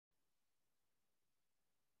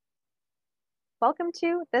Welcome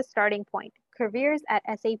to The Starting Point, Careers at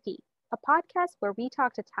SAP, a podcast where we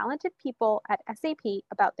talk to talented people at SAP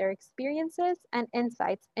about their experiences and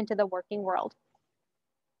insights into the working world.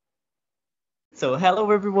 So hello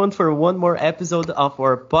everyone for one more episode of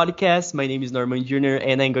our podcast. My name is Norman Jr.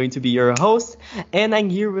 and I'm going to be your host. And I'm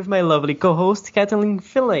here with my lovely co-host, Katherine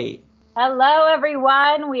Finley. Hello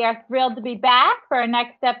everyone. We are thrilled to be back for our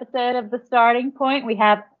next episode of The Starting Point. We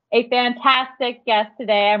have a fantastic guest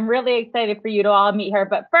today. I'm really excited for you to all meet her.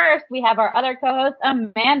 But first, we have our other co-host,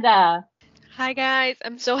 Amanda. Hi guys,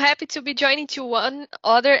 I'm so happy to be joining to one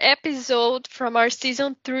other episode from our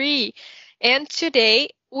season 3. And today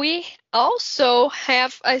we also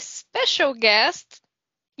have a special guest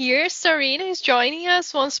here. Sarena is joining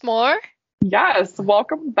us once more. Yes,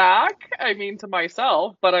 welcome back. To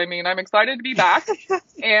myself, but I'm excited to be back.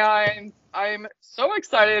 And I'm so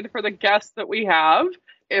excited for the guest that we have.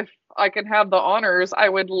 If I can have the honors, I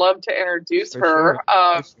would love to introduce her.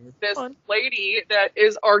 This lady that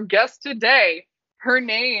is our guest today, her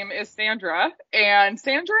name is Sandra. And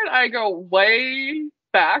Sandra and I go way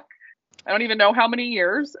back. I don't even know how many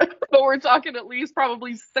years, but we're talking at least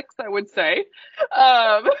probably 6, I would say.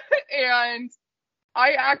 And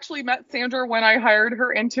I actually met Sandra when I hired her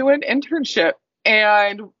into an internship.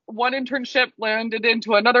 And one internship landed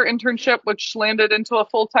into another internship, which landed into a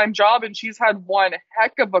full-time job. And she's had one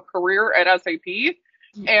heck of a career at SAP.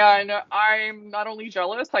 And I'm not only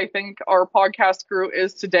jealous, I think our podcast crew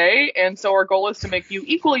is today. And so our goal is to make you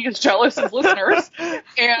equally as jealous as listeners.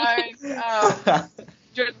 And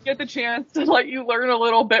just get the chance to let you learn a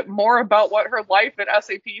little bit more about what her life at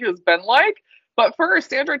SAP has been like. But first,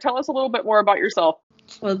 Sandra, tell us a little bit more about yourself.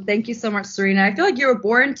 Well, thank you so much, Sarena. I feel like you were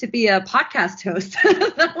born to be a podcast host.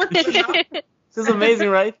 This is amazing,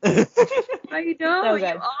 right? I know, you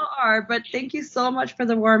all are. But thank you so much for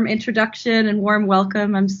the warm introduction and warm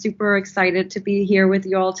welcome. I'm super excited to be here with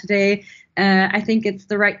you all today. I think it's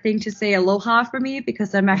the right thing to say aloha for me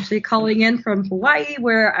because I'm actually calling in from Hawaii,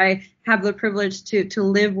 where I have the privilege to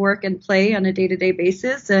live, work, and play on a day-to-day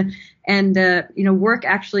basis. Work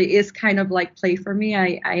actually is kind of like play for me.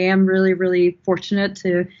 I am really, really fortunate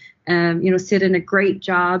to sit in a great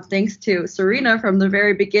job, thanks to Sarena from the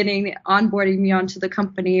very beginning, onboarding me onto the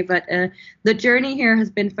company. But the journey here has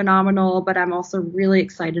been phenomenal, but I'm also really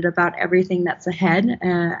excited about everything that's ahead.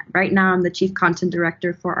 Right now, I'm the Chief Content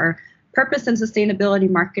Director for our Purpose and Sustainability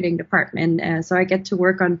Marketing Department. So I get to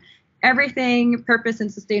work on everything purpose and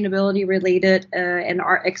sustainability related and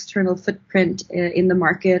our external footprint in the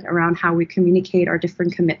market around how we communicate our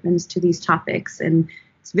different commitments to these topics. And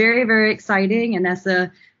it's very, very exciting. And as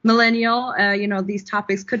a millennial, these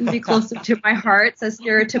topics couldn't be closer to my heart, as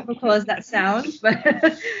stereotypical as that sounds. But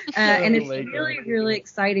and it's really, really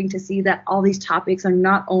exciting to see that all these topics are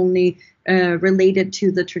not only related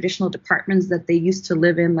to the traditional departments that they used to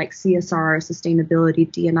live in, like CSR,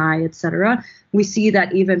 sustainability, D&I, etc. We see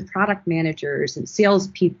that even product managers and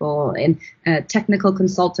salespeople and technical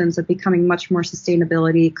consultants are becoming much more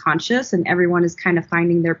sustainability conscious, and everyone is kind of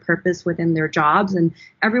finding their purpose within their jobs, and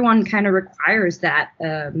everyone kind of requires that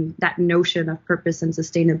that notion of purpose and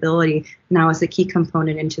sustainability now as a key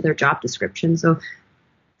component into their job description. So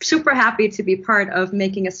super happy to be part of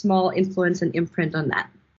making a small influence and imprint on that.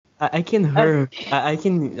 I can hear. I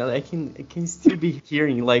can still be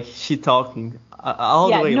hearing like she talking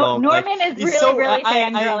all the way long. Norman is really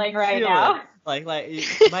fangirling right now. Like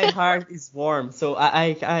my heart is warm. So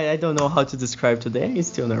I don't know how to describe today. I'm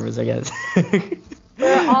still nervous, I guess. For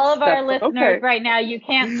all of our listeners right now, you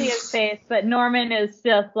can't see his face, but Norman is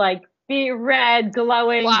just like be red,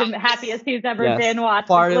 glowing, the happiest he's ever been watching.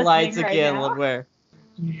 Party lights right again. Now. Where?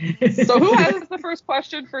 So who has the first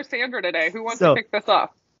question for Sandra today? Who wants to kick this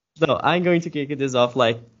off? So I'm going to kick this off,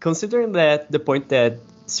 considering that the point that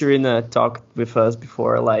Sarena talked with us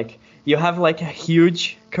before, you have a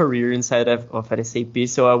huge career inside of SAP.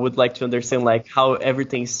 So I would like to understand how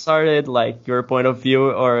everything started, your point of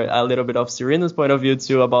view, or a little bit of Sarena's point of view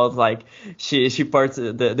too, about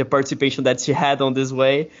the participation that she had on this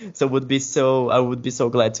way. So I would be so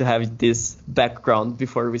glad to have this background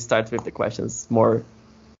before we start with the questions more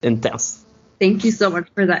intense. Thank you so much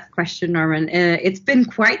for that question, Norman. It's been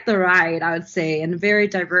quite the ride, I would say, and a very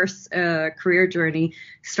diverse career journey,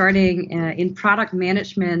 starting in product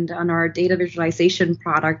management on our data visualization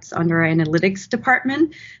products under our analytics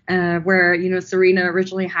department, where, Sarena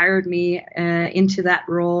originally hired me into that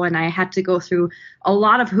role, and I had to go through a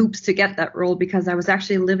lot of hoops to get that role because I was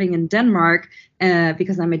actually living in Denmark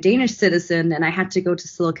because I'm a Danish citizen, and I had to go to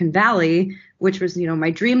Silicon Valley, which was,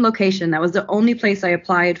 my dream location. That was the only place I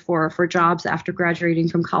applied for jobs after graduating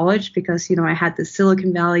from college because, I had this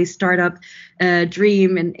Silicon Valley startup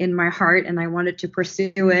dream in my heart and I wanted to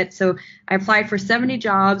pursue it. So I applied for 70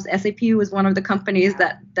 jobs. SAP was one of the companies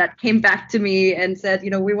that came back to me and said,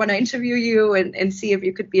 we want to interview you and see if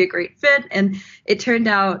you could be a great fit. And it turned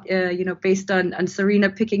out, based on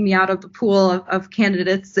Sarena picking me out of the pool of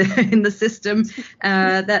candidates in the system,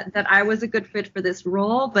 that I was a good fit for this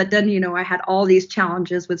role. But then, I had all these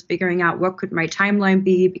challenges with figuring out what could my timeline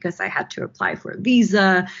be because I had to apply for a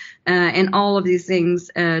visa and all of these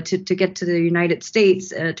things to get to the United States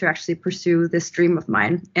to actually pursue this dream of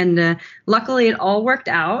mine. And luckily, it all worked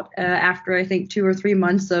out after, I think, 2 or 3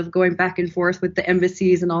 months of going back and forth with the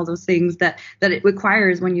embassies and all those things that it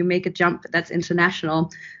requires when you make a jump that's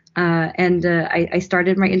international. I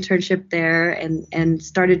started my internship there and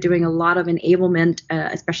started doing a lot of enablement,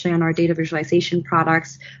 especially on our data visualization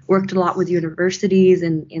products, worked a lot with universities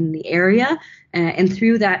in the area. And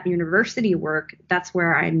through that university work, that's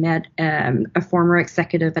where I met a former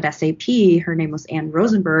executive at SAP. Her name was Anne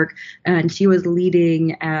Rosenberg, and she was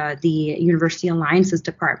leading the University Alliances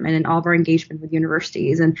Department and all of our engagement with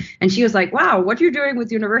universities. And she was like, wow, what you're doing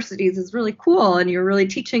with universities is really cool. And you're really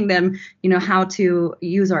teaching them, how to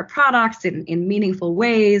use our products in meaningful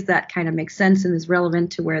ways that kind of make sense and is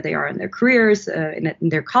relevant to where they are in their careers, in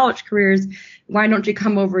their college careers. Why don't you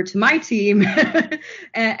come over to my team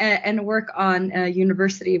and work on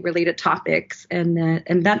university-related topics? And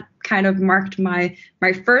that kind of marked my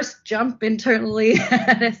first jump internally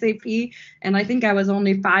at SAP. And I think I was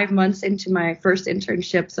only 5 months into my first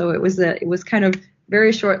internship, so it was kind of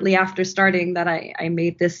very shortly after starting that I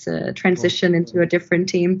made this transition into a different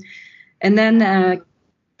team, and then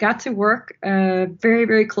got to work very,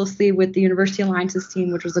 very closely with the University Alliances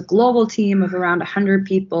team, which was a global team of around 100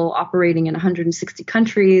 people operating in 160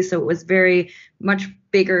 countries. So it was very much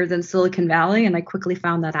bigger than Silicon Valley. And I quickly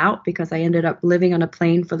found that out because I ended up living on a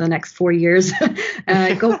plane for the next 4 years,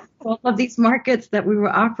 going to all of these markets that we were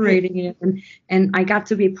operating in. And I got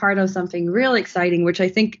to be part of something real exciting, which I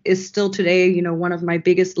think is still today, one of my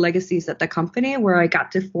biggest legacies at the company, where I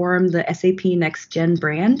got to form the SAP Next Gen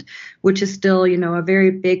brand, which is still, a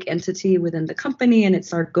very big entity within the company. And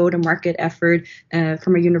it's our go-to-market effort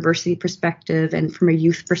from a university perspective and from a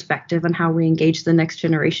youth perspective on how we engage the next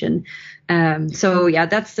generation. So yeah,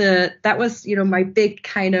 that was, my big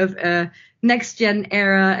kind of next gen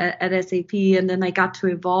era at SAP. And then I got to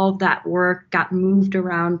evolve that work, got moved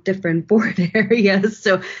around different board areas.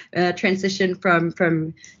 So transitioned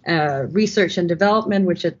from research and development,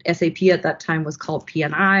 which at SAP at that time was called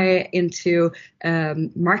P&I, into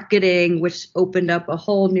marketing, which opened up a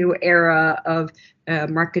whole new era of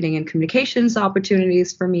marketing and communications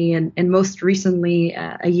opportunities for me. And most recently,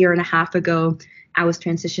 a year and a half ago, I was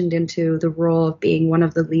transitioned into the role of being one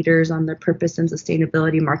of the leaders on the purpose and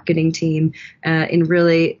sustainability marketing team in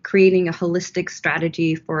really creating a holistic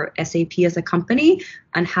strategy for SAP as a company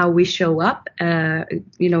and how we show up,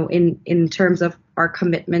 in terms of our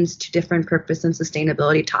commitments to different purpose and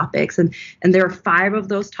sustainability topics. And there are 5 of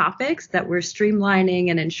those topics that we're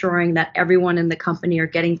streamlining and ensuring that everyone in the company are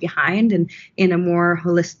getting behind and in a more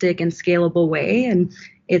holistic and scalable way. And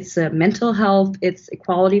it's mental health, it's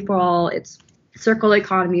equality for all, it's circular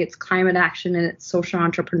economy, it's climate action, and it's social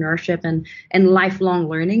entrepreneurship and lifelong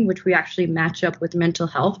learning, which we actually match up with mental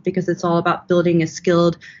health because it's all about building a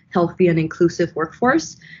skilled, healthy, and inclusive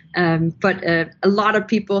workforce. But a lot of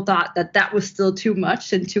people thought that was still too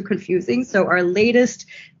much and too confusing. So our latest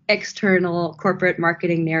external corporate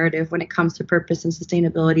marketing narrative when it comes to purpose and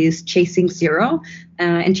sustainability is Chasing Zero.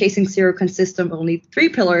 And Chasing Zero consists of only 3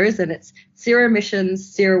 pillars, and it's zero emissions,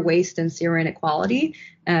 zero waste, and zero inequality.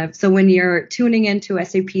 So when you're tuning into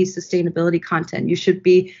SAP's sustainability content, you should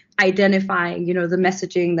be identifying, the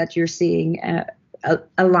messaging that you're seeing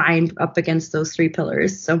aligned up against those 3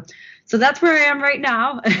 pillars. So that's where I am right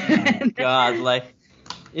now. God,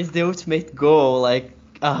 it's the ultimate goal,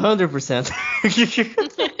 100%.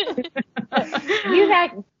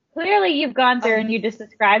 Clearly you've gone through and you just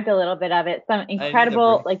described a little bit of it. Some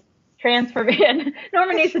incredible transformation.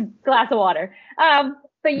 Norman needs a glass of water.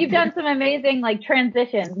 But you've done some amazing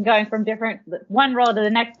transitions, going from one role to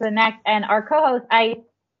the next. And our co-host, I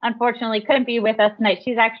unfortunately couldn't be with us tonight.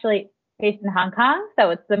 She's actually based in Hong Kong,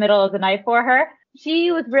 so it's the middle of the night for her.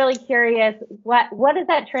 She was really curious, what is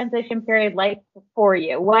that transition period like for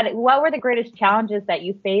you? What were the greatest challenges that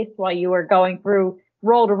you faced while you were going through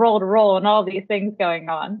role to role to role and all these things going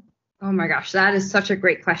on? Oh my gosh, that is such a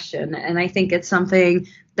great question. And I think it's something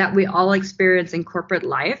that we all experience in corporate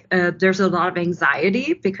life. There's a lot of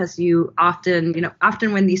anxiety because often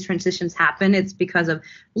when these transitions happen, it's because of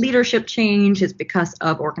leadership change, it's because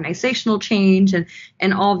of organizational change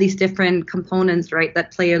and all these different components, right,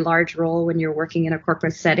 that play a large role when you're working in a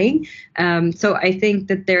corporate setting. So I think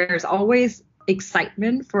that there's always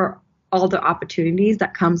excitement for all the opportunities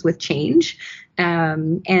that comes with change.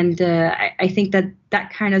 I think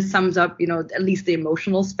that kind of sums up, at least the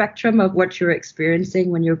emotional spectrum of what you're experiencing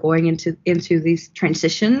when you're going into these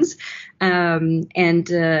transitions. But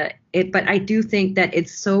I do think that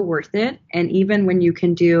it's so worth it. And even when you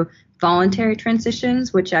can do voluntary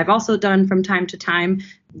transitions, which I've also done from time to time,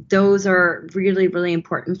 those are really, really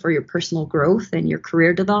important for your personal growth and your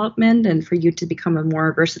career development and for you to become a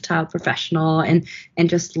more versatile professional and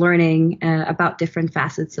just learning about different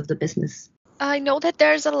facets of the business. I know that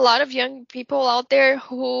there's a lot of young people out there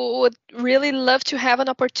who would really love to have an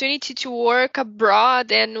opportunity to work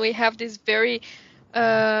abroad, and we have this very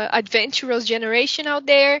adventurous generation out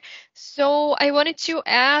there. So I wanted to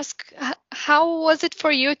ask, how was it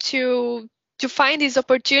for you to find these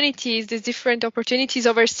opportunities, these different opportunities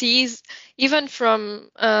overseas, even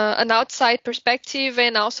from an outside perspective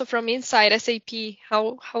and also from inside SAP?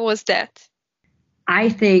 How was that? I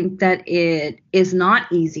think that it is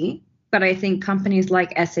not easy. But I think companies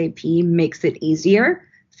like SAP makes it easier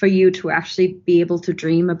for you to actually be able to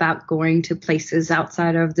dream about going to places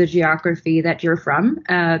outside of the geography that you're from,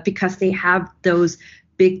 because they have those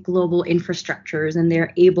big global infrastructures and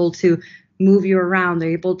they're able to move you around.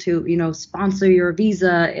 They're able to, sponsor your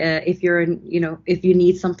visa if if you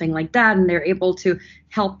need something like that, and they're able to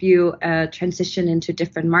help you transition into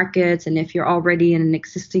different markets. And if you're already in an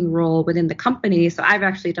existing role within the company, so I've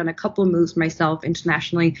actually done a couple of moves myself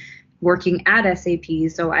internationally, working at SAP.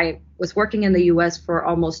 So I was working in the US for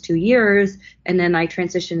almost 2 years, and then I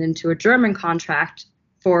transitioned into a German contract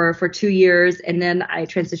for 2 years, and then I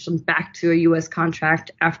transitioned back to a US contract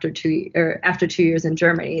after 2 years in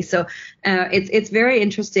Germany. So it's very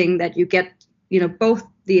interesting that you get both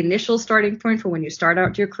the initial starting point for when you start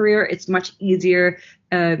out your career. It's much easier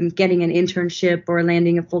getting an internship or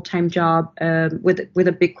landing a full-time job with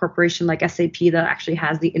a big corporation like SAP that actually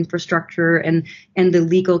has the infrastructure and the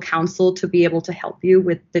legal counsel to be able to help you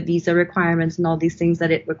with the visa requirements and all these things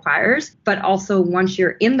that it requires. But also once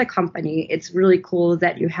you're in the company, it's really cool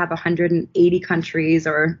that you have 180 countries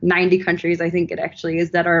or 90 countries, I think it actually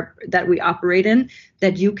is, that we operate in,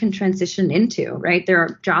 that you can transition into, right? There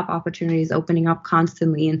are job opportunities opening up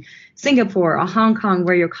constantly in Singapore or Hong Kong,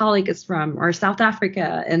 where your colleague is from, or South Africa.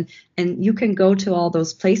 And you can go to all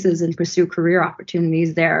those places and pursue career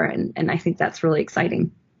opportunities there. And I think that's really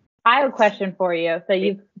exciting. I have a question for you. So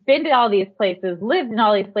you've been to all these places, lived in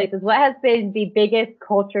all these places. What has been the biggest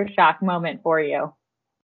culture shock moment for you?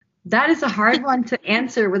 That is a hard one to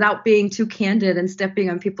answer without being too candid and stepping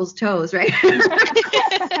on people's toes, right?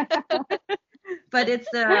 But it's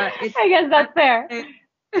I guess that's fair.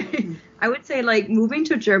 I would say like moving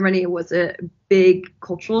to Germany was a big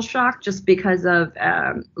cultural shock just because of,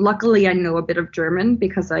 luckily I know a bit of German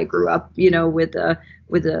because I grew up, with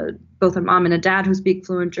both a mom and a dad who speak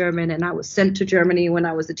fluent German, and I was sent to Germany when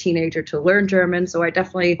I was a teenager to learn German. So I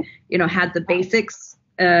definitely, had the basics,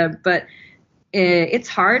 but it's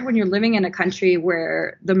hard when you're living in a country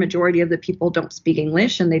where the majority of the people don't speak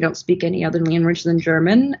English and they don't speak any other language than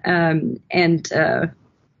German.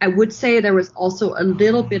 I would say there was also a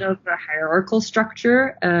little bit of a hierarchical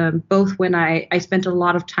structure, both when I spent a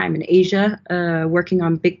lot of time in Asia working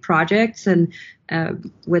on big projects and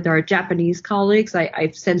with our Japanese colleagues,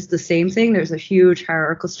 I've sensed the same thing. There's a huge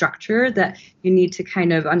hierarchical structure that you need to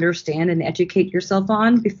kind of understand and educate yourself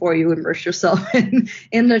on before you immerse yourself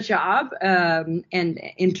in the job. And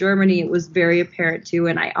in Germany, it was very apparent too.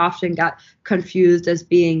 And I often got confused as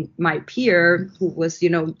being my peer, who was,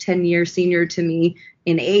 10 years senior to me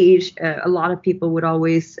in age. A lot of people would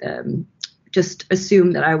always just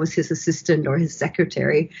assume that I was his assistant or his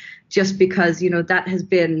secretary, just because, that has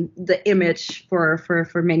been the image for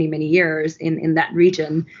many, many years in that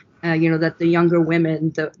region, that the younger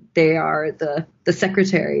women, they are the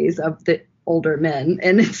secretaries of the older men.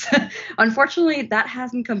 And it's unfortunately that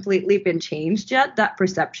hasn't completely been changed yet, that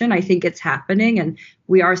perception. I think it's happening, and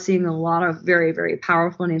we are seeing a lot of very, very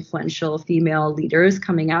powerful and influential female leaders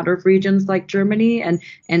coming out of regions like Germany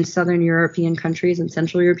and Southern European countries and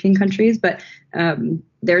Central European countries. But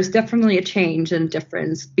there's definitely a change and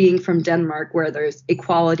difference being from Denmark, where there's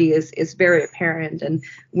equality is very apparent, and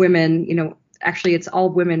women, actually it's all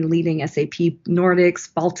women leading SAP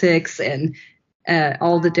Nordics, Baltics, and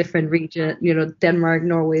all the different regions, Denmark,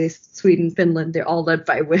 Norway, Sweden, Finland, they're all led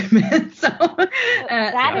by women. So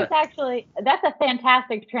that's a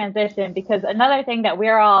fantastic transition, because another thing that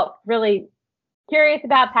we're all really curious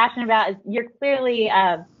about, passionate about, is you're clearly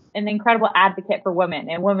an incredible advocate for women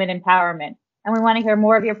and women empowerment. And we want to hear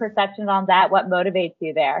more of your perceptions on that, what motivates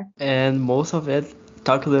you there. And most of it,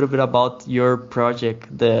 talk a little bit about your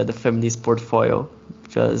project, the Feminist Portfolio,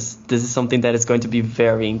 because this is something that is going to be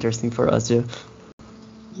very interesting for us too.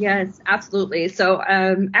 Yes, absolutely. So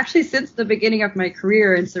actually, since the beginning of my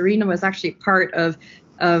career, and Sarena was actually part of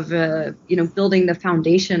building the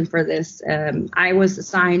foundation for this, I was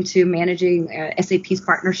assigned to managing SAP's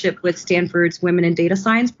partnership with Stanford's Women in Data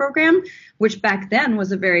Science program, which back then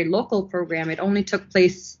was a very local program. It only took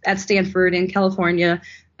place at Stanford in California.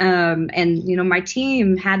 My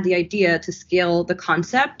team had the idea to scale the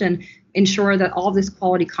concept and ensure that all this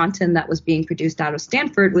quality content that was being produced out of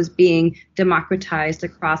Stanford was being democratized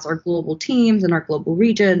across our global teams and our global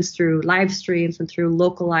regions through live streams and through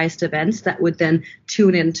localized events that would then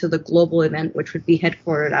tune into the global event, which would be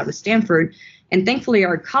headquartered out of Stanford. And thankfully,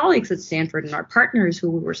 our colleagues at Stanford and our partners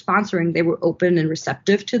who we were sponsoring, they were open and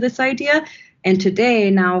receptive to this idea. And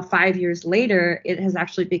today, now 5 years later, it has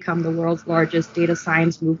actually become the world's largest data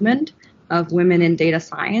science movement of women in data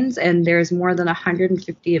science. And there's more than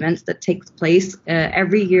 150 events that take place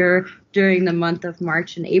every year during the month of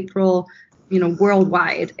March and April,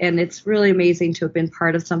 worldwide. And it's really amazing to have been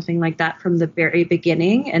part of something like that from the very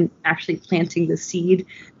beginning and actually planting the seed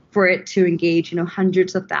for it to engage,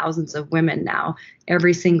 hundreds of thousands of women now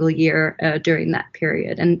every single year during that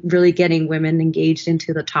period, and really getting women engaged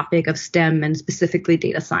into the topic of STEM and specifically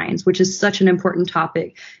data science, which is such an important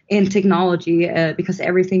topic in technology because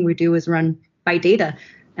everything we do is run by data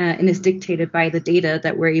and is dictated by the data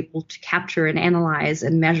that we're able to capture and analyze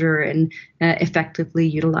and measure and effectively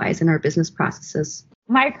utilize in our business processes.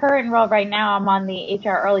 My current role right now, I'm on the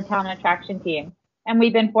HR Early Talent Attraction team. And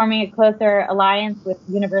we've been forming a closer alliance with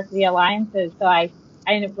University Alliances. So I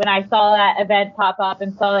when I saw that event pop up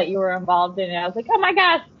and saw that you were involved in it, I was like, oh my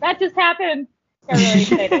gosh, that just happened. I'm really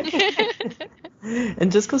excited.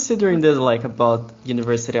 And just considering this, about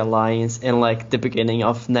University Alliance and the beginning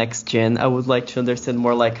of Next Gen, I would like to understand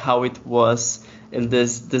more how it was in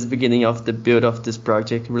this beginning of the build of this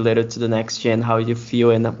project related to the Next Gen, how you feel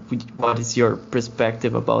and what is your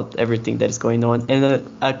perspective about everything that is going on, and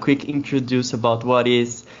a quick introduce about what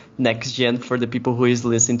is Next Gen for the people who is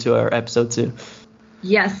listening to our episode too.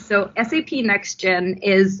 Yes, so SAP Next Gen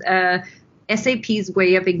is SAP's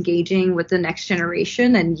way of engaging with the next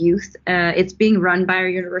generation and youth. It's being run by our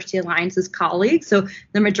University Alliance's colleagues. So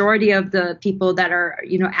the majority of the people that are,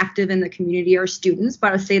 active in the community are students,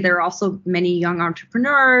 but I say there are also many young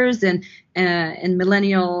entrepreneurs and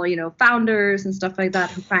millennial, founders and stuff like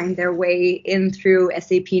that who find their way in through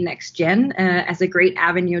SAP Next Gen as a great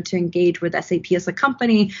avenue to engage with SAP as a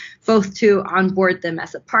company, both to onboard them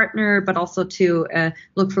as a partner, but also to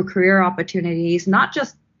look for career opportunities, not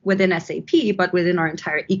just within SAP, but within our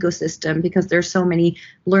entire ecosystem, because there's so many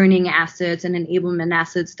learning assets and enablement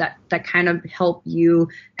assets that kind of help you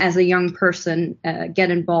as a young person get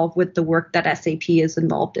involved with the work that SAP is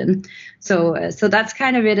involved in. So that's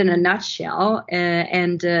kind of it in a nutshell.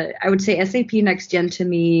 I would say SAP Next Gen to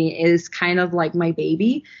me is kind of like my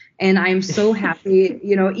baby. And I'm so happy,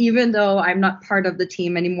 even though I'm not part of the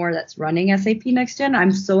team anymore that's running SAP Next Gen,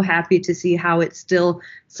 I'm so happy to see how it's still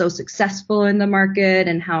so successful in the market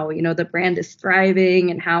and how, the brand is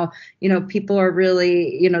thriving and how, people are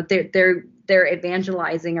really, they're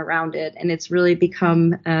evangelizing around it, and it's really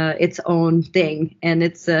become its own thing. And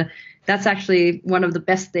that's actually one of the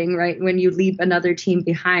best things, right? When you leave another team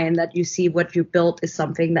behind, that you see what you built is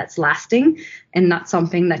something that's lasting and not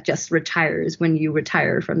something that just retires when you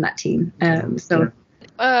retire from that team.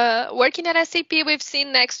 Working at SAP, we've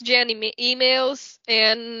seen Next Gen emails,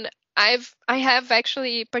 and I have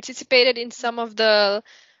actually participated in some of the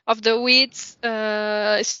WITS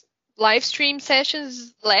live stream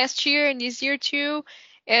sessions last year and this year too,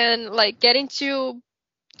 and getting to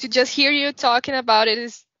just hear you talking about it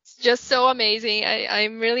is just so amazing.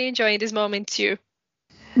 I'm really enjoying this moment too.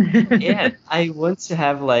 Yeah, I want to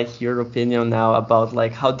have your opinion now about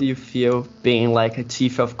how do you feel being a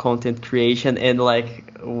chief of content creation and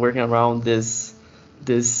working around this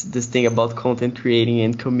thing about content creating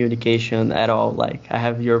and communication at all. I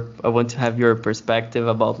want to have your perspective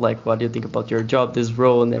about what do you think about your job, this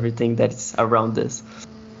role, and everything that's around this.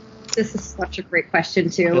 This is such a great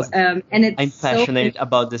question too, and it's I'm passionate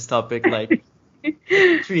about this topic.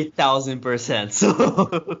 3000%.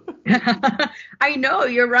 So I know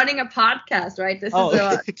you're running a podcast, right? This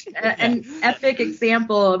is an epic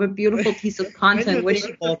example of a beautiful piece of content. When you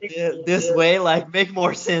think about this way, like, make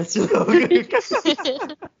more sense, you know?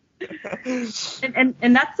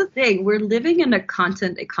 And that's the thing. We're living in a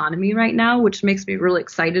content economy right now, which makes me really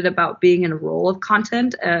excited about being in a role of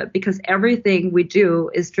content, because everything we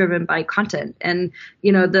do is driven by content. And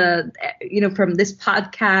from this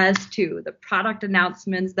podcast to the product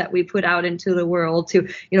announcements that we put out into the world to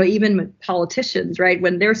even politicians, right?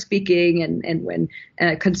 When they're speaking and when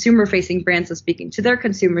consumer-facing brands are speaking to their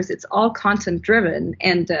consumers, it's all content driven.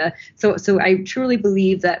 And so I truly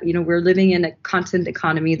believe that we're living in a content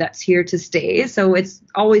economy that's here to stay. So it's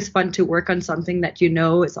always fun to work on something that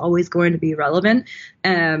is always going to be relevant.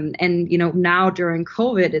 And now during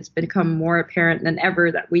COVID, it's become more apparent than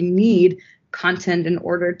ever that we need content in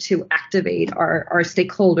order to activate our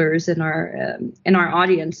stakeholders and our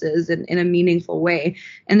audiences in a meaningful way.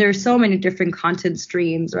 And there's so many different content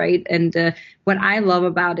streams, right? And what I love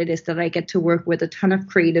about it is that I get to work with a ton of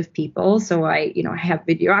creative people. So I have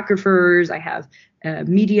videographers, I have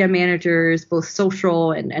media managers, both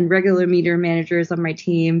social and regular media managers on my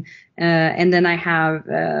team. And then I have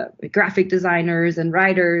graphic designers and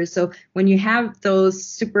writers. So when you have those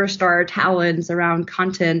superstar talents around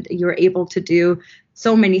content, you're able to do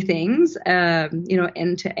so many things,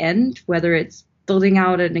 end to end, whether it's building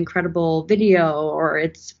out an incredible video or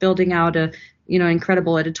it's building out a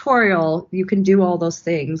incredible editorial. You can do all those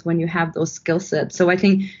things when you have those skill sets. So I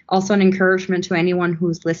think also an encouragement to anyone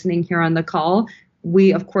who's listening here on the call.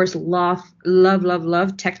 We, of course, love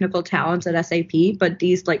technical talents at SAP, but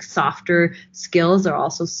these like softer skills are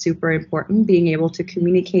also super important. Being able to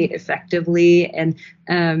communicate effectively and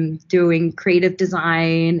doing creative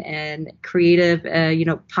design and creative,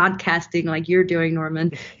 podcasting like you're doing,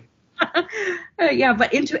 Norman. Yeah,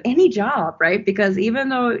 but into any job, right? Because even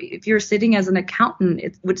though if you're sitting as an accountant,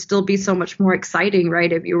 it would still be so much more exciting,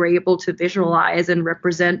 right? If you were able to visualize and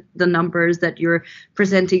represent the numbers that you're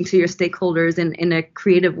presenting to your stakeholders in a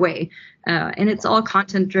creative way. And it's all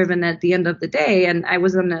content driven at the end of the day. And I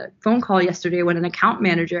was on a phone call yesterday with an account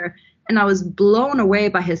manager, and I was blown away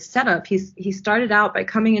by his setup. He started out by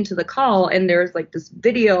coming into the call, and there's like this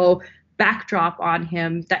video backdrop on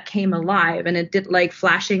him that came alive, and it did like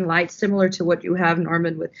flashing lights similar to what you have,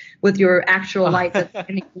 Norman, with your actual lights at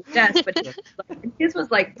the desk, but his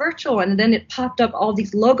was like virtual, and then it popped up all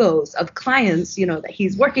these logos of clients that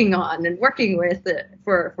he's working on and working with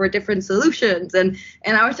for different solutions, and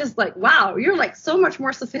I was just like, wow, you're like so much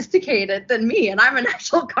more sophisticated than me, and I'm an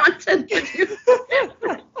actual content producer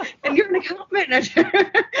and you're an account manager.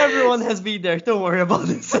 Everyone has been there, don't worry about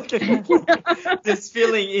this. This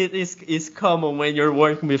feeling is common when you're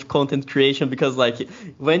working with content creation, because like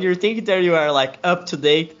when you're thinking that you are like up to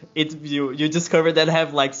date, you discover that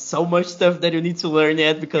have like so much stuff that you need to learn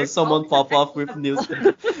yet because someone pop off with new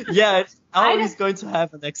stuff. Yeah, it's always going to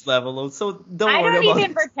have a next level, so don't worry about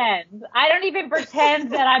it. I don't even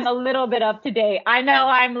pretend that I'm a little bit up to date. I know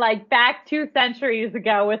I'm like back 2 centuries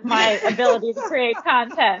ago with my ability to create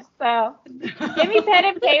content. So give me pen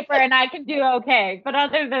and paper and I can do okay. But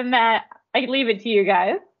other than that, I leave it to you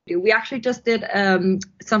guys. We actually just did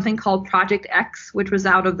something called Project X, which was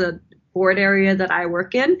out of the board area that I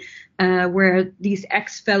work in, where these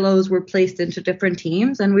X fellows were placed into different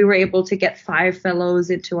teams, and we were able to get 5 fellows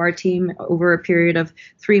into our team over a period of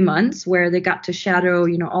 3 months, where they got to shadow,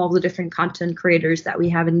 all the different content creators that we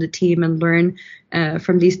have in the team and learn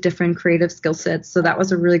from these different creative skill sets. So that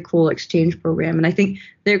was a really cool exchange program, and I think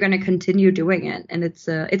they're going to continue doing it. And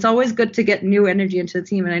it's always good to get new energy into the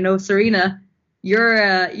team. And I know, Sarena,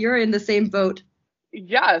 you're in the same boat.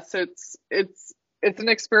 Yes, it's an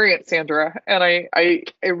experience, Sandra, and I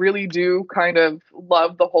really do kind of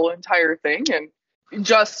love the whole entire thing. And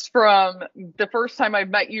just from the first time I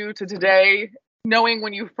met you to today, knowing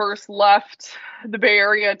when you first left the Bay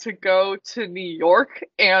Area to go to New York,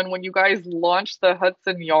 and when you guys launched the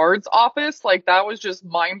Hudson Yards office, like that was just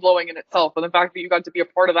mind-blowing in itself. And the fact that you got to be a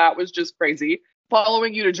part of that was just crazy.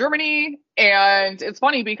 Following you to Germany, and it's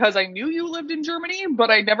funny because I knew you lived in Germany,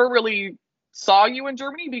 but I never really saw you in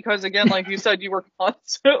Germany because, again, like you said, you were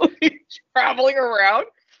constantly traveling around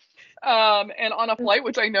and on a flight,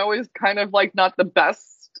 which I know is kind of like not the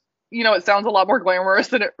best. It sounds a lot more glamorous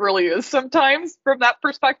than it really is sometimes from that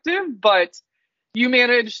perspective, but you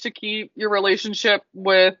managed to keep your relationship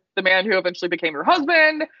with the man who eventually became your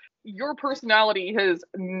husband. Your personality has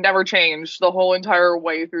never changed the whole entire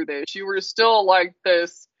way through this. You were still like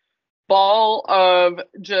this ball of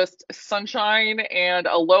just sunshine and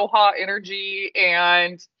aloha energy,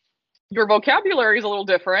 and your vocabulary is a little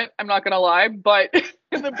different, I'm not going to lie, but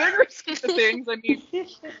in the bigger scheme of things, I mean,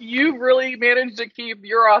 you really managed to keep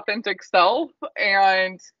your authentic self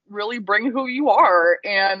and really bring who you are.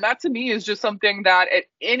 And that to me is just something that at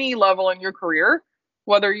any level in your career,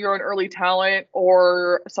 whether you're an early talent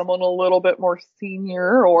or someone a little bit more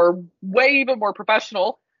senior or way even more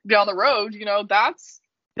professional down the road, that's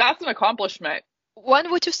an accomplishment.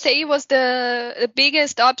 What would you say was the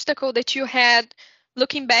biggest obstacle that you had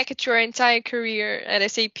looking back at your entire career at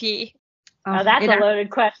SAP? Oh, that's a loaded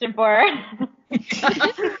question for her.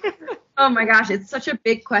 Oh my gosh, it's such a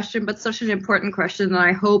big question, but such an important question that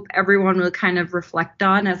I hope everyone will kind of reflect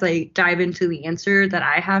on as I dive into the answer that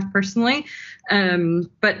I have personally.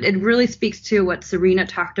 But it really speaks to what Sarena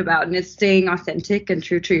talked about, and it's staying authentic and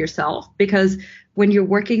true to yourself. Because when you're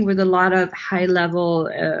working with a lot of high level,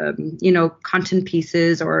 content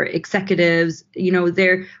pieces or executives,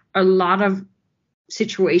 there are a lot of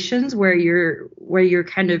situations where you're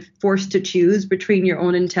kind of forced to choose between your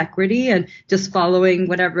own integrity and just following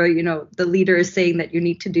whatever the leader is saying that you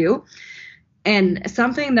need to do. And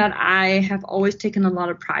something that I have always taken a lot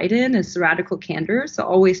of pride in is radical candor. So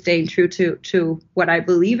always staying true to what I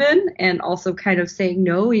believe in, and also kind of saying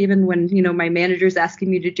no even when my manager's asking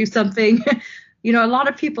me to do something. A lot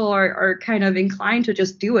of people are kind of inclined to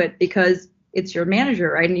just do it because it's your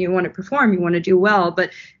manager, right? And you want to perform, you want to do well.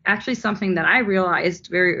 But actually something that I realized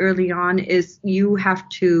very early on is you have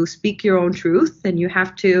to speak your own truth, and you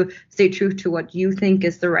have to stay true to what you think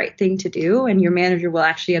is the right thing to do. And your manager will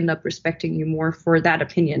actually end up respecting you more for that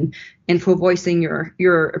opinion and for voicing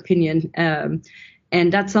your opinion.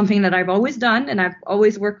 And that's something that I've always done. And I've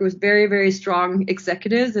always worked with very, very strong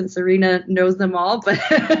executives, and Sarena knows them all, but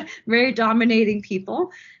very dominating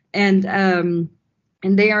people.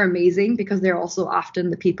 And they are amazing because they're also often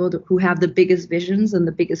the people who have the biggest visions and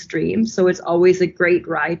the biggest dreams. So it's always a great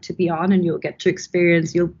ride to be on, and you'll get to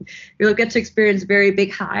experience very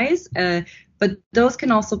big highs, but those can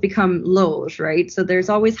also become lows, right? So there's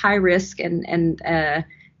always high risk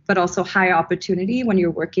but also high opportunity when you're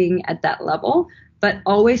working at that level. But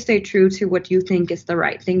always stay true to what you think is the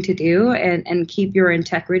right thing to do, and keep your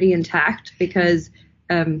integrity intact, because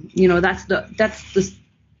that's the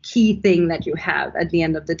key thing that you have at the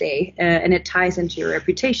end of the day, and it ties into your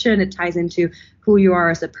reputation, it ties into who you are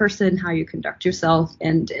as a person, how you conduct yourself,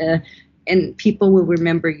 and people will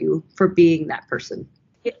remember you for being that person.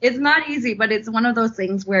 It's not easy, but it's one of those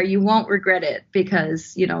things where you won't regret it,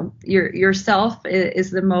 because yourself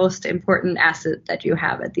is the most important asset that you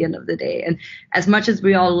have at the end of the day. And as much as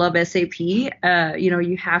we all love SAP,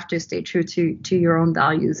 you have to stay true to your own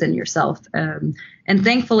values and yourself. And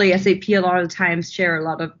thankfully, SAP a lot of times share a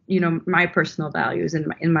lot of my personal values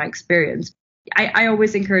in my experience. I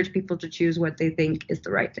always encourage people to choose what they think is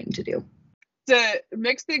the right thing to do. To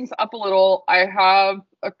mix things up a little, I have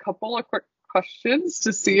a couple of quick questions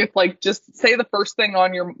to see if, just say the first thing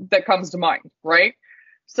that comes to mind, right?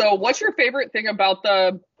 So what's your favorite thing about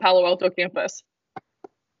the Palo Alto campus?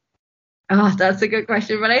 Oh, that's a good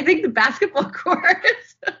question, but I think the basketball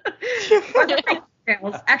courts or the hiking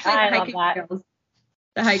trails. Actually,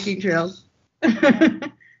 the hiking trails.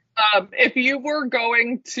 If you were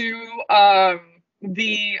going to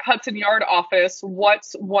the Hudson Yard office,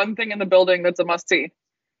 what's one thing in the building that's a must-see?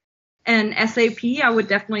 And SAP, I would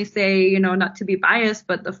definitely say, not to be biased,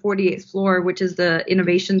 but the 48th floor, which is the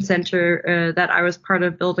innovation center that I was part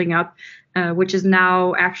of building up, which is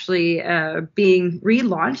now actually being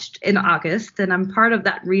relaunched in August. And I'm part of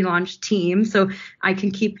that relaunch team, so I can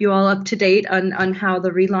keep you all up to date on how the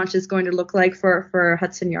relaunch is going to look like for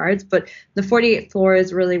Hudson Yards. But the 48th floor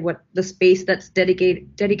is really what the space that's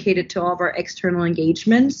dedicated to all of our external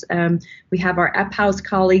engagements. We have our App House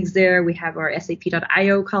colleagues there. We have our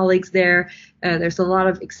SAP.io colleagues there. There's a lot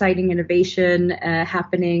of exciting innovation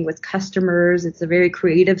happening with customers. It's a very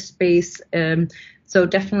creative space. So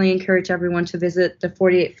definitely encourage everyone to visit the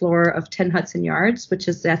 48th floor of 10 Hudson Yards, which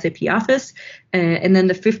is the SAP office. And then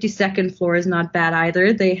the 52nd floor is not bad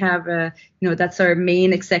either. They have, that's our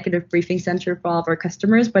main executive briefing center for all of our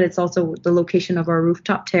customers, but it's also the location of our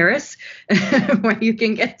rooftop terrace where you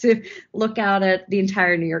can get to look out at the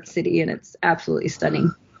entire New York City, and it's absolutely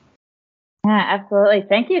stunning. Yeah, absolutely.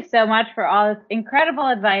 Thank you so much for all this incredible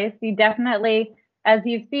advice. You definitely, as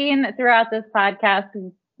you've seen throughout this podcast,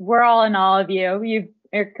 we're all in awe of you.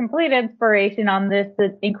 You're complete inspiration on this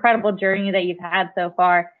incredible journey that you've had so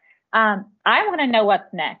far. I want to know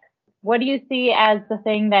what's next. What do you see as the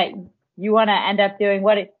thing that you want to end up doing?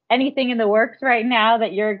 Anything in the works right now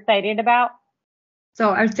that you're excited about?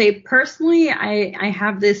 So I would say personally, I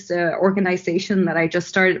have this organization that I just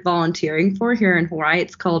started volunteering for here in Hawaii.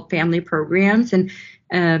 It's called Family Programs, and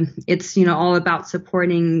it's all about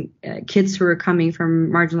supporting kids who are coming from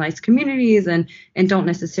marginalized communities and don't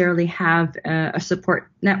necessarily have a support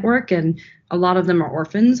network, and a lot of them are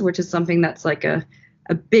orphans, which is something that's like a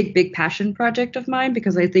big passion project of mine,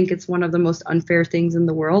 because I think it's one of the most unfair things in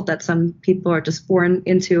the world that some people are just born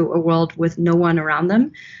into a world with no one around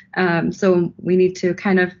them. So we need to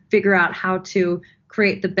kind of figure out how to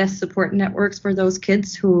create the best support networks for those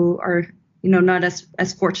kids who are, not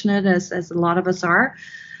as fortunate as a lot of us are.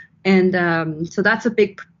 And so that's a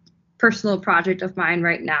big personal project of mine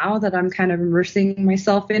right now that I'm kind of immersing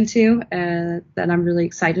myself into, that I'm really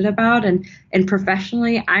excited about. And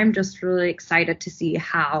professionally, I'm just really excited to see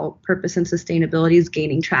how purpose and sustainability is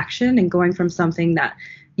gaining traction and going from something that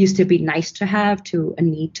used to be nice to have to a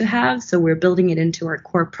need to have. So we're building it into our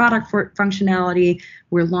core product functionality.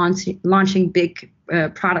 We're launching big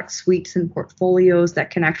product suites and portfolios that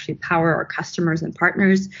can actually power our customers and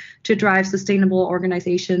partners to drive sustainable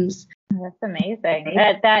organizations. That's amazing.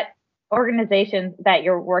 That organizations that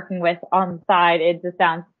you're working with on the side, it just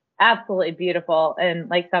sounds absolutely beautiful, and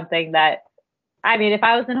like something that, I mean, if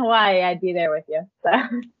I was in Hawaii, I'd be there with you. So.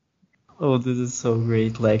 Oh, this is so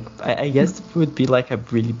great. Like, I guess it would be like a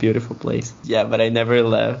really beautiful place. Yeah, but I never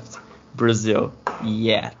left Brazil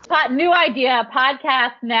yet. New idea,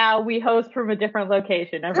 podcast now, we host from a different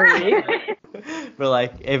location every week. But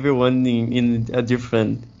like everyone in a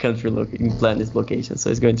different country in planet location, so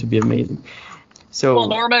it's going to be amazing. So, well,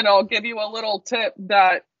 Norman, I'll give you a little tip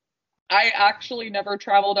that I actually never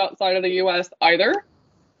traveled outside of the U.S. either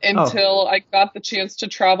until I got the chance to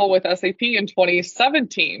travel with SAP in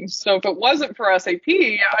 2017. So if it wasn't for SAP,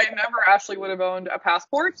 I never actually would have owned a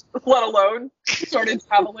passport, let alone started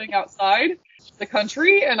traveling outside the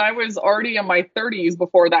country. And I was already in my 30s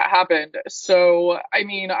before that happened. So, I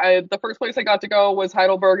mean, the first place I got to go was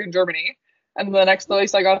Heidelberg in Germany. And the next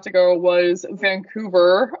place I got to go was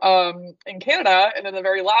Vancouver in Canada. And then the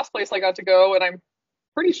very last place I got to go, and I'm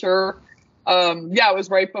pretty sure, it was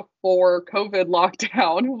right before COVID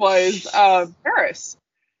lockdown, was Paris,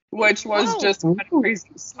 which was just kind of crazy.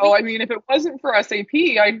 So, I mean, if it wasn't for SAP,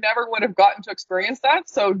 I never would have gotten to experience that.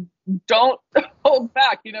 So don't hold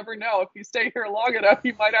back. You never know. If you stay here long enough,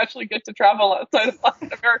 you might actually get to travel outside of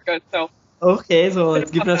Latin America. So. Okay, so let's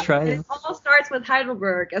give it a try. It all starts with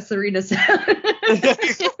Heidelberg, as Sarena said. I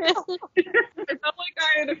felt like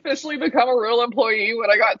I had officially become a real employee when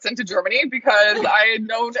I got sent to Germany, because I had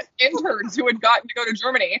known interns who had gotten to go to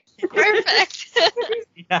Germany. Perfect.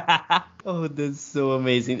 Yeah. Oh, that's so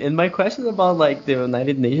amazing. And my question about like the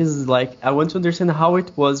United Nations is like, I want to understand how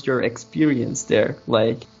it was your experience there.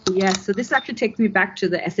 Like. Yeah, so this actually takes me back to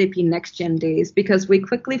the SAP Next Gen days, because we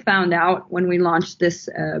quickly found out when we launched this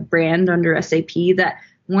brand under SAP that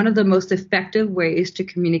one of the most effective ways to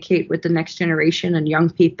communicate with the next generation and young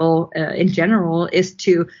people in general is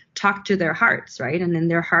to talk to their hearts, right? And in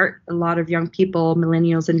their heart, a lot of young people,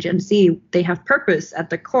 millennials and Gen Z, they have purpose at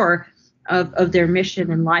the core of their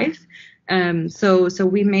mission in life. So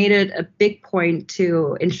we made it a big point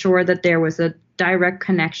to ensure that there was a direct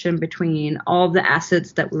connection between all of the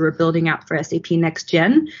assets that we were building out for SAP Next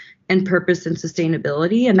Gen and purpose and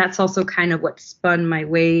sustainability. And that's also kind of what spun my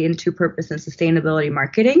way into purpose and sustainability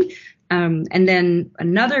marketing. And then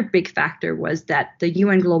another big factor was that the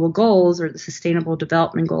UN Global Goals, or the Sustainable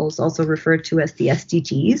Development Goals, also referred to as the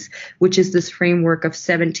SDGs, which is this framework of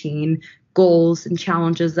 17 goals and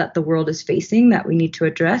challenges that the world is facing that we need to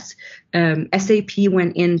address. SAP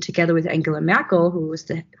went in together with Angela Merkel,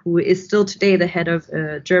 who is still today the head of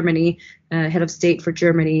Germany, head of state for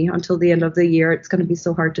Germany until the end of the year. It's going to be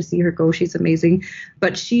so hard to see her go. She's amazing.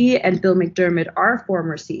 But she and Bill McDermott, our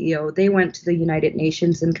former CEO, they went to the United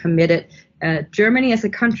Nations and committed Germany as a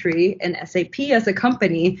country and SAP as a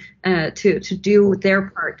company to do their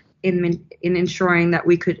part in ensuring that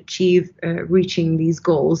we could achieve reaching these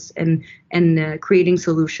goals and creating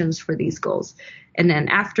solutions for these goals. And then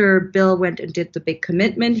after Bill went and did the big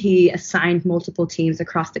commitment, he assigned multiple teams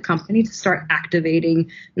across the company to start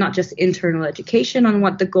activating not just internal education on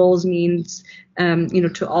what the goals means,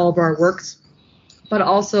 to all of our works, but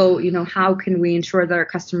also, how can we ensure that our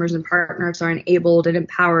customers and partners are enabled and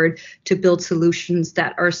empowered to build solutions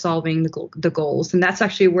that are solving the goals. And that's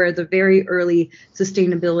actually where the very early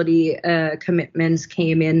sustainability commitments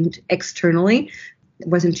came in externally. It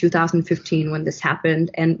was in 2015 when this happened,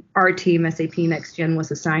 and our team, SAP Next Gen, was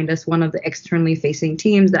assigned as one of the externally facing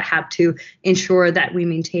teams that had to ensure that we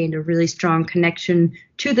maintained a really strong connection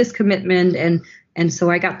to this commitment and And so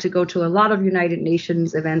I got to go to a lot of United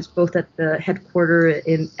Nations events, both at the headquarters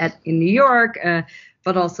in New York,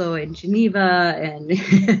 but also in Geneva and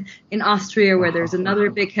in Austria, where there's another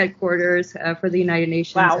big headquarters for the United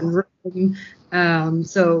Nations. Wow. And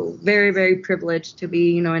so very, very privileged to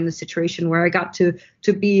be, in the situation where I got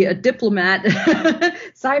to be a diplomat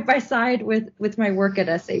side by side with my work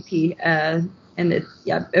at SAP. And it's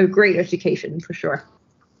a great education for sure.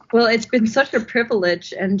 Well, it's been such a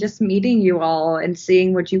privilege, and just meeting you all and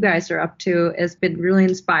seeing what you guys are up to has been really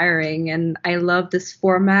inspiring. And I love this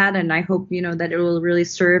format, and I hope, that it will really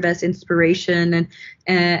serve as inspiration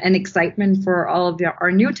and excitement for all of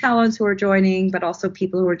our new talents who are joining, but also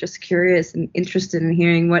people who are just curious and interested in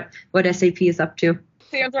hearing what SAP is up to.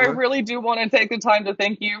 Sandra, I really do want to take the time to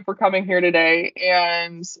thank you for coming here today.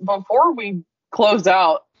 And before we close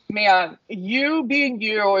out, man, you being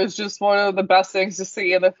you is just one of the best things to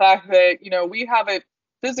see. And the fact that, we haven't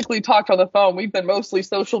physically talked on the phone. We've been mostly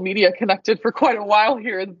social media connected for quite a while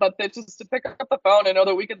here. But that just to pick up the phone and know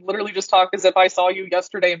that we could literally just talk as if I saw you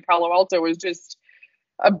yesterday in Palo Alto is just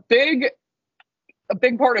a big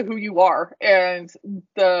part of who you are, and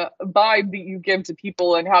the vibe that you give to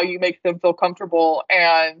people and how you make them feel comfortable,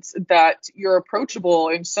 and that you're approachable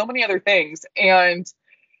and so many other things. And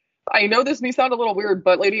I know this may sound a little weird,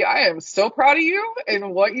 but lady, I am so proud of you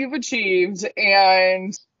and what you've achieved,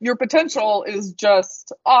 and your potential is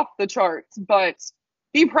just off the charts. But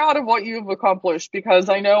be proud of what you've accomplished, because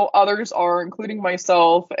I know others are, including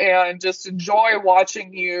myself, and just enjoy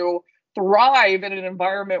watching you thrive in an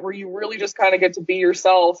environment where you really just kind of get to be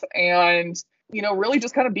yourself and, really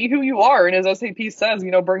just kind of be who you are. And as SAP says,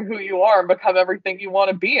 bring who you are and become everything you want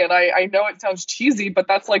to be. And I know it sounds cheesy, but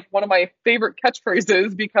that's like one of my favorite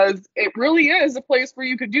catchphrases, because it really is a place where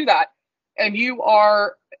you could do that. And you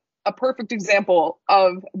are a perfect example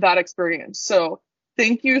of that experience. So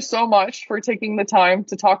thank you so much for taking the time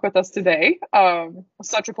to talk with us today.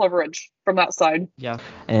 Such a privilege from that side. Yeah.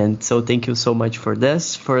 And so thank you so much for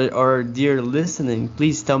this. For our dear listening,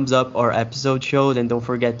 please thumbs up our episode show, and don't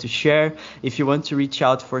forget to share. If you want to reach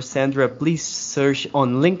out for Sandra, please search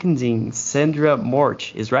on LinkedIn. Sandra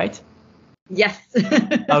Moerch is right? Yes.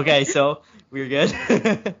 Okay, so we're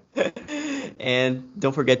good. And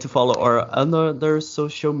don't forget to follow our other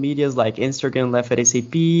social medias like Instagram, Left at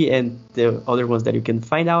SAP, and the other ones that you can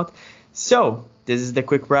find out. So this is the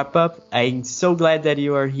quick wrap up. I'm so glad that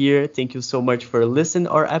you are here. Thank you so much for listening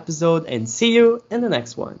to our episode, and see you in the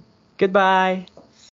next one. Goodbye.